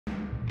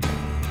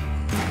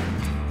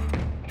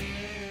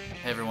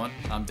everyone,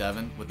 I'm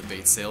Devin with the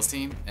Bates sales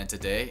team, and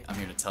today I'm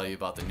here to tell you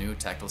about the new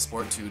Tactical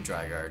Sport 2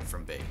 DRYGuard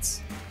from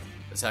Bates.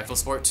 The Tactical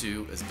Sport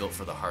 2 is built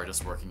for the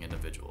hardest working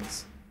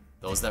individuals,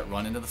 those that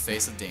run into the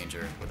face of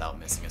danger without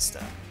missing a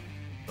step,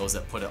 those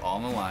that put it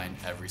all on the line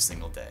every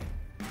single day,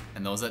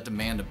 and those that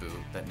demand a boot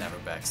that never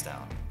backs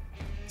down.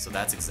 So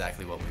that's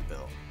exactly what we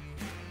built.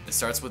 It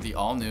starts with the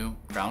all-new,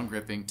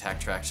 ground-gripping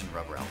TacTRACTION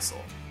rubber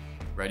outsole.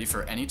 Ready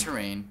for any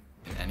terrain,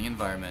 in any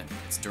environment,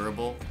 it's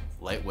durable,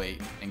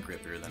 lightweight, and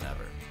grippier than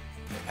ever.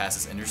 It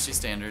passes industry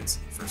standards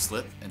for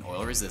slip and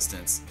oil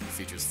resistance and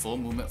features full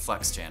movement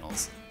flex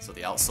channels, so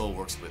the outsole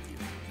works with you,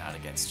 not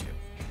against you.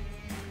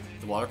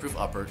 The waterproof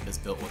upper is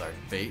built with our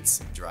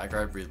Bates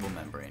DRYGuard breathable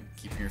membrane,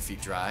 keeping your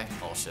feet dry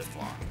all shift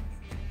long.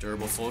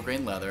 Durable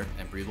full-grain leather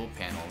and breathable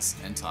panels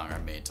and tongue are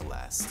made to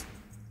last.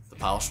 The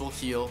polishable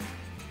heel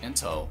and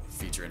toe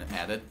feature an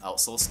added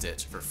outsole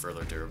stitch for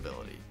further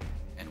durability,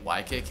 and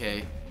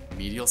YKK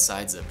medial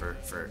side zipper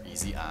for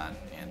easy on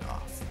and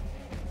off.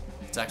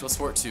 The Tactical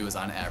Sport 2 is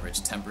on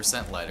average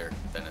 10% lighter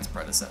than its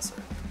predecessor,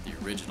 the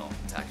original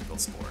Tactical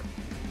Sport.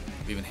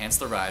 We've enhanced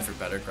the ride for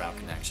better ground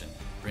connection,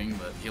 bringing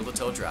the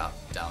heel-to-toe drop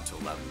down to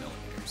 11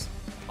 millimeters,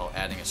 while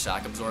adding a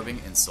shock-absorbing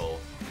insole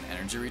and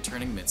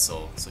energy-returning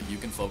midsole so you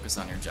can focus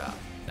on your job,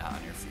 not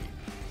on your feet.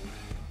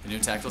 The new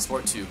Tactical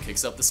Sport 2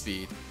 kicks up the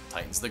speed,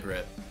 tightens the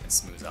grip, and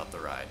smooths out the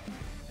ride,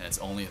 and it's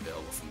only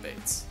available from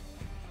Bates.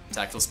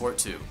 Tactical Sport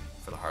 2,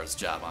 for the hardest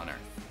job on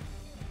earth.